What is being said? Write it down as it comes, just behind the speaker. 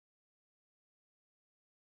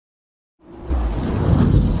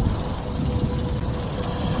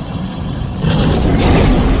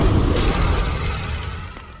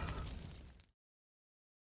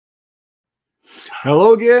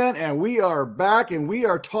Hello again, and we are back, and we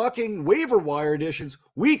are talking waiver wire editions,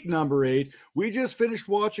 week number 8. We just finished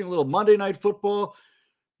watching a little Monday Night Football.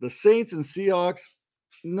 The Saints and Seahawks,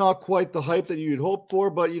 not quite the hype that you'd hope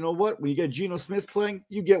for, but you know what? When you get Geno Smith playing,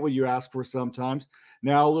 you get what you ask for sometimes.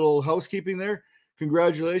 Now, a little housekeeping there.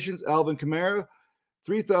 Congratulations, Alvin Kamara,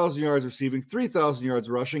 3,000 yards receiving, 3,000 yards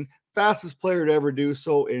rushing, fastest player to ever do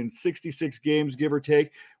so in 66 games, give or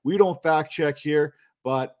take. We don't fact check here,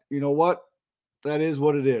 but you know what? That is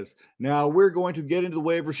what it is. Now, we're going to get into the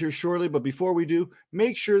waivers here shortly, but before we do,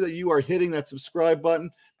 make sure that you are hitting that subscribe button.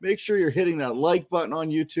 Make sure you're hitting that like button on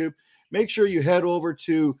YouTube. Make sure you head over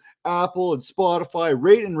to Apple and Spotify,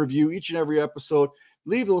 rate and review each and every episode.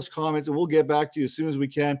 Leave those comments, and we'll get back to you as soon as we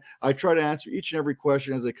can. I try to answer each and every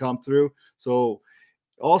question as they come through. So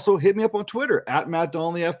also hit me up on Twitter, at Matt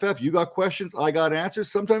Donnelly FF. You got questions, I got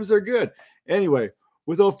answers. Sometimes they're good. Anyway,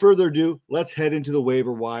 without further ado, let's head into the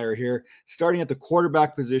waiver wire here, starting at the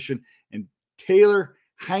quarterback position and Taylor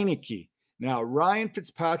Heinicke. Now, Ryan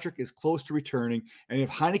Fitzpatrick is close to returning, and if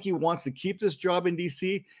Heinicke wants to keep this job in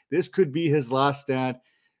DC, this could be his last stand.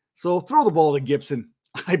 So throw the ball to Gibson.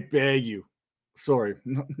 I beg you. Sorry.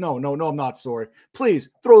 No, I'm not sorry. Please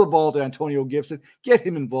throw the ball to Antonio Gibson. Get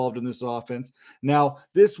him involved in this offense. Now,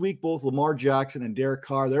 this week, both Lamar Jackson and Derek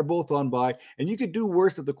Carr, they're both on bye, and you could do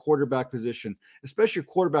worse at the quarterback position, especially your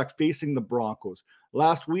quarterback facing the Broncos.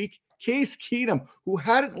 Last week, Case Keenum, who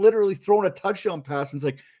hadn't literally thrown a touchdown pass since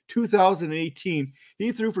like 2018,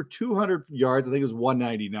 he threw for 200 yards. I think it was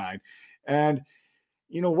 199. And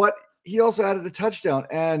you know what? He also added a touchdown,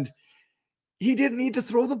 and he didn't need to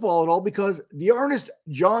throw the ball at all because D'Ernest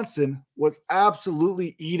Johnson was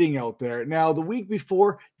absolutely eating out there. Now, the week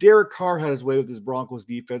before, Derek Carr had his way with his Broncos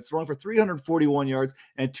defense, throwing for 341 yards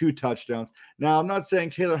and 2 touchdowns. Now, I'm not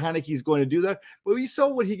saying Taylor Heinicke is going to do that, but we saw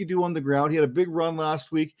what he could do on the ground. He had a big run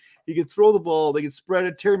last week. He could throw the ball. They could spread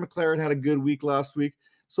it. Terry McLaurin had a good week last week.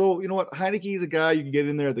 So, you know what? Heinicke is a guy you can get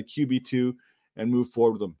in there at the QB2 and move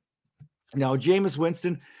forward with him. Now, Jameis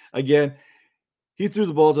Winston, again, he threw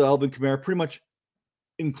the ball to Alvin Kamara pretty much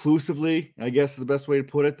inclusively, I guess is the best way to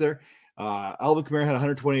put it there. Alvin Kamara had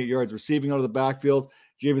 128 yards receiving out of the backfield.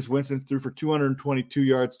 Jameis Winston threw for 222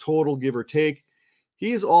 yards total, give or take.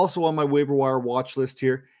 He is also on my waiver wire watch list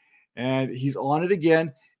here, and he's on it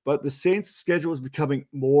again, but the Saints' schedule is becoming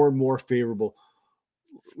more and more favorable.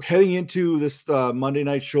 Heading into this Monday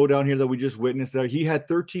night showdown here that we just witnessed there, he had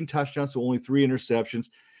 13 touchdowns, so only 3 interceptions.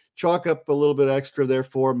 Chalk up a little bit extra there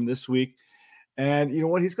for him this week. And you know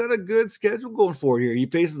what? He's got a good schedule going forward here. He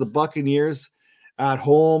faces the Buccaneers at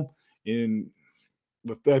home I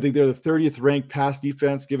think they're the 30th ranked pass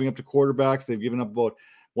defense, giving up to quarterbacks. They've given up about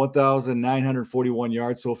 1,941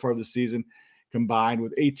 yards so far this season, combined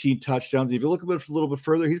with 18 touchdowns. If you look a little bit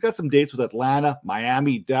further, he's got some dates with Atlanta,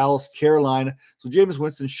 Miami, Dallas, Carolina. So Jameis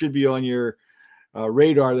Winston should be on your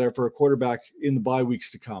radar there for a quarterback in the bye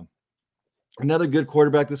weeks to come. Another good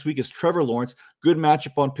quarterback this week is Trevor Lawrence. Good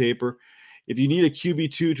matchup on paper. If you need a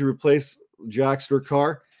QB2 to replace Jackson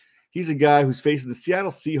Carr, he's a guy who's facing the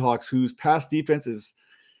Seattle Seahawks, whose pass defense is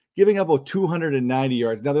giving up about 290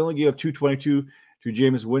 yards. Now, they only gave up 222 to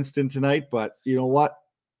Jameis Winston tonight, but you know what?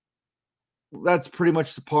 That's pretty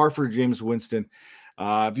much the par for Jameis Winston.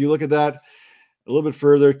 If you look at that a little bit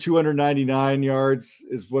further, 299 yards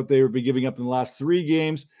is what they would be giving up in the last 3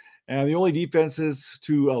 games. And the only defenses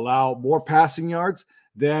to allow more passing yards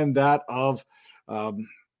than that of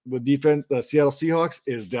with defense, the Seattle Seahawks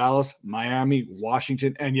is Dallas, Miami,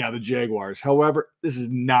 Washington, and the Jaguars. However, this is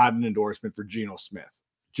not an endorsement for Geno Smith.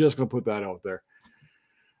 Just going to put that out there.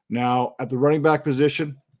 Now, at the running back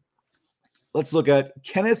position, let's look at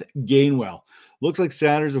Kenneth Gainwell. Looks like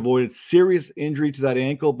Sanders avoided serious injury to that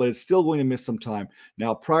ankle, but it's still going to miss some time.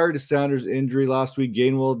 Now, prior to Sanders' injury last week,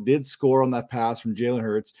 Gainwell did score on that pass from Jalen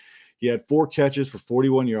Hurts. He had 4 catches for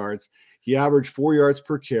 41 yards. He averaged 4 yards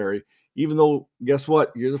per carry. Even though, guess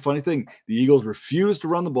what? Here's a funny thing. The Eagles refused to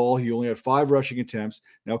run the ball. He only had 5 rushing attempts.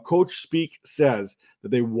 Now, Coach Speak says that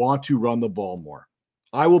they want to run the ball more.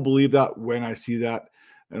 I will believe that when I see that.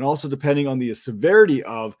 And also, depending on the severity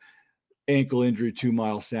of ankle injury to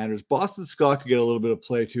Miles Sanders, Boston Scott could get a little bit of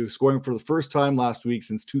play too, scoring for the first time last week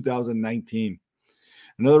since 2019.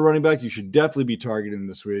 Another running back you should definitely be targeting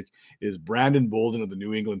this week is Brandon Bolden of the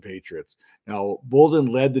New England Patriots. Now, Bolden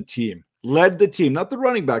led the team, not the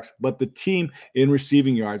running backs, but the team in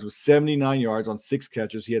receiving yards with 79 yards on 6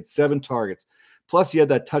 catches. He had 7 targets. Plus, he had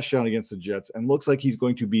that touchdown against the Jets, and looks like he's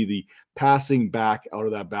going to be the passing back out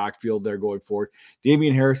of that backfield there going forward.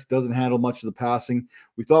 Damian Harris doesn't handle much of the passing.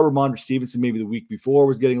 We thought Ramondre Stevenson maybe the week before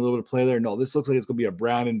was getting a little bit of play there. No, this looks like it's going to be a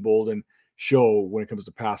Brandon Bolden show when it comes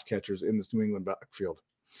to pass catchers in this New England backfield.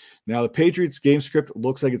 Now, the Patriots game script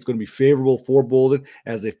looks like it's going to be favorable for Bolden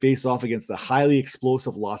as they face off against the highly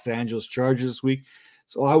explosive Los Angeles Chargers this week.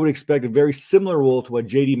 So I would expect a very similar role to what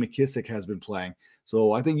J.D. McKissick has been playing.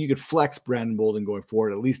 So I think you could flex Brandon Bolden going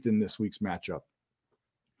forward, at least in this week's matchup.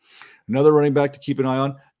 Another running back to keep an eye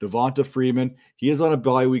on, Devonta Freeman. He is on a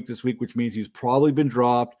bye week this week, which means he's probably been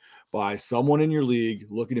dropped by someone in your league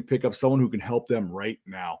looking to pick up someone who can help them right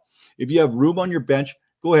now. If you have room on your bench,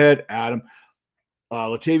 go ahead, add him.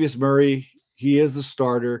 Latavius Murray, he is the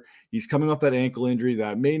starter. He's coming off that ankle injury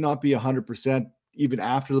that may not be 100% even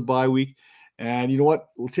after the bye week. And you know what?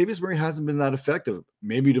 Latavius Murray hasn't been that effective.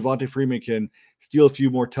 Maybe Devonta Freeman can steal a few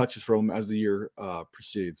more touches from him as the year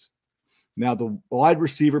proceeds. Now, the wide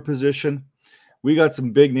receiver position, we got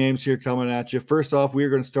some big names here coming at you. First off, we are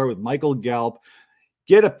going to start with Michael Gallup.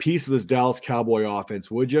 Get a piece of this Dallas Cowboy offense,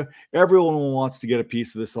 would you? Everyone wants to get a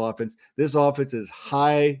piece of this offense. This offense is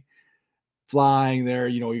high flying there.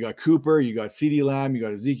 You know, you got Cooper, you got CeeDee Lamb, you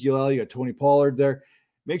got Ezekiel Elliott, you got Tony Pollard there.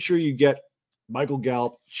 Make sure you get Michael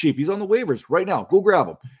Gallup cheap. He's on the waivers right now. Go grab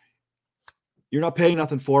him. You're not paying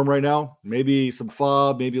nothing for him right now. Maybe some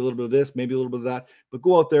fob, maybe a little bit of this, maybe a little bit of that, but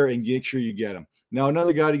go out there and make sure you get him. Now,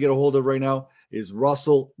 another guy to get a hold of right now is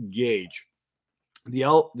Russell Gage.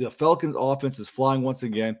 The Falcons offense is flying once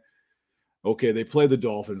again. Okay, they played the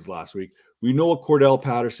Dolphins last week. We know what Cordell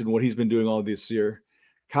Patterson, what he's been doing all this year.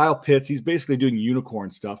 Kyle Pitts, he's basically doing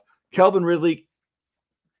unicorn stuff. Calvin Ridley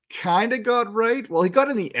kind of got right. Well, he got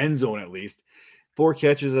in the end zone at least. 4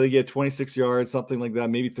 catches, I think he had 26 yards, something like that,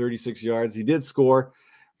 maybe 36 yards. He did score.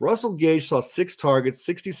 Russell Gage saw 6 targets,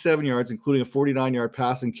 67 yards, including a 49-yard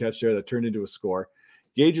passing catch there that turned into a score.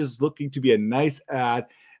 Gage is looking to be a nice add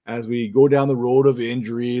as we go down the road of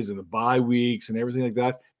injuries and the bye weeks and everything like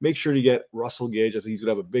that. Make sure to get Russell Gage. I think he's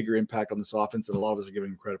going to have a bigger impact on this offense than a lot of us are giving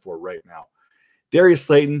him credit for right now. Darius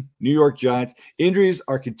Slayton, New York Giants. Injuries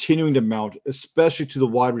are continuing to mount, especially to the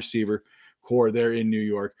wide receiver core there in New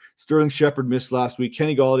York. Sterling Shepard missed last week.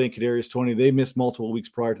 Kenny Golladay and Kadarius Toney, they missed multiple weeks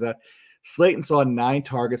prior to that. Slayton saw 9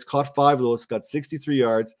 targets, caught 5 of those, got 63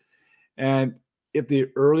 yards. And if the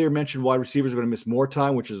earlier mentioned wide receivers are going to miss more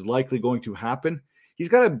time, which is likely going to happen, he's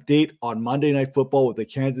got a date on Monday Night Football with the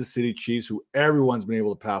Kansas City Chiefs, who everyone's been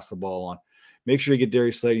able to pass the ball on. Make sure you get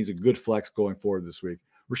Darius Slayton. He's a good flex going forward this week.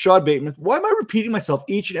 Rashad Bateman. Why am I repeating myself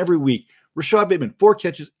each and every week? Rashad Bateman, 4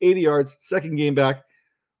 catches, 80 yards, second game back.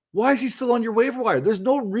 Why is he still on your waiver wire? There's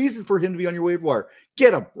no reason for him to be on your waiver wire.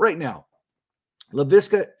 Get him right now.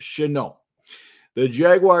 Laviska Shenault. The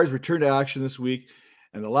Jaguars returned to action this week,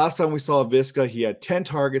 and the last time we saw Laviska, he had 10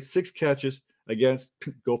 targets, 6 catches against,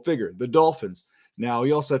 go figure, the Dolphins. Now,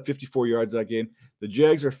 he also had 54 yards that game. The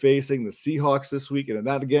Jags are facing the Seahawks this week, and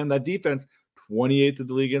that defense, 28th in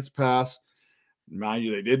the league against pass. Mind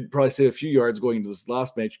you, they did probably save a few yards going into this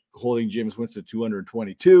last match, holding Jameis Winston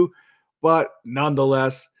 222, but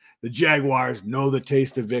nonetheless, the Jaguars know the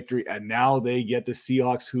taste of victory, and now they get the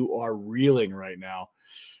Seahawks, who are reeling right now.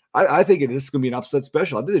 I think this is going to be an upset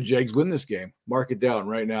special. I think the Jags win this game. Mark it down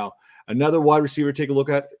right now. Another wide receiver to take a look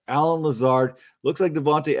at, Allen Lazard. Looks like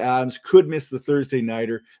Davante Adams could miss the Thursday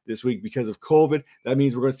nighter this week because of COVID. That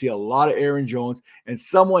means we're going to see a lot of Aaron Jones, and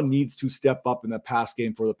someone needs to step up in the pass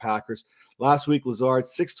game for the Packers. Last week, Lazard,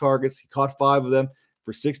 6 targets. He caught 5 of them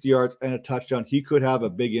for 60 yards and a touchdown. He could have a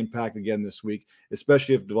big impact again this week,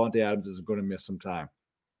 especially if Davante Adams is going to miss some time.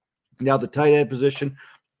 Now, the tight end position,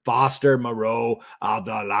 Foster Moreau of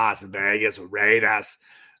the Las Vegas Raiders.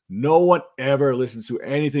 No one ever listens to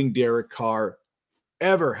anything Derek Carr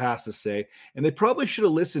ever has to say, and they probably should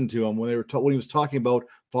have listened to him when he was talking about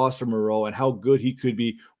Foster Moreau and how good he could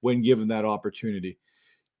be when given that opportunity.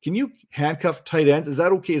 Can you handcuff tight ends? Is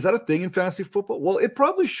that okay? Is that a thing in fantasy football? Well, it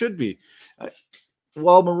probably should be.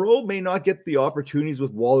 While Moreau may not get the opportunities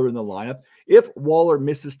with Waller in the lineup, if Waller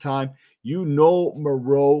misses time, you know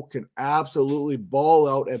Moreau can absolutely ball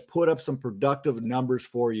out and put up some productive numbers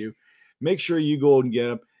for you. Make sure you go and get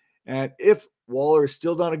him. And if Waller is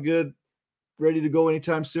still not ready to go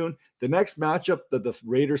anytime soon, the next matchup that the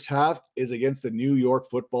Raiders have is against the New York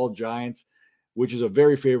Football Giants, which is a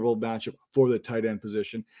very favorable matchup for the tight end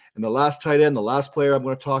position. And the last tight end, the last player I'm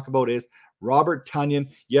going to talk about is Robert Tonyan.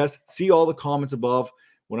 Yes, see all the comments above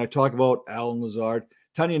when I talk about Allen Lazard.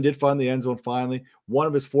 Tonyan did find the end zone finally. One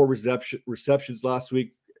of his 4 receptions last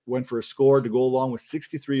week went for a score to go along with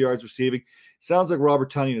 63 yards receiving. Sounds like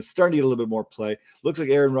Robert Tonyan is starting to get a little bit more play. Looks like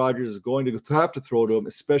Aaron Rodgers is going to have to throw to him,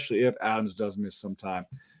 especially if Adams does miss some time.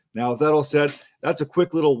 Now, with that all said, that's a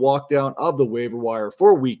quick little walk down of the waiver wire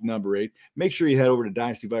for week number 8. Make sure you head over to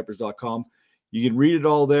dynastyvipers.com. You can read it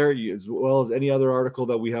all there, as well as any other article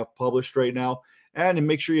that we have published right now. And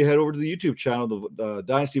make sure you head over to the YouTube channel, the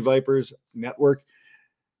Dynasty Vipers Network.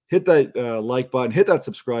 hit that like button, hit that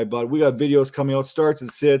subscribe button. We got videos coming out, starts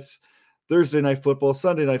and sits, Thursday night football,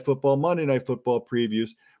 Sunday night football, Monday night football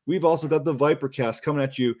previews. We've also got the Vipercast coming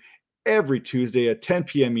at you every Tuesday at 10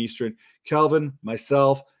 p.m. Eastern. Calvin,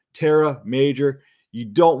 myself, Tara, Major, you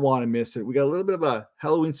don't want to miss it. We got a little bit of a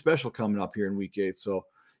Halloween special coming up here in week 8. So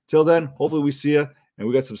till then, hopefully we see you. And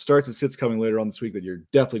we got some starts and sits coming later on this week that you're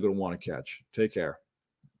definitely going to want to catch. Take care.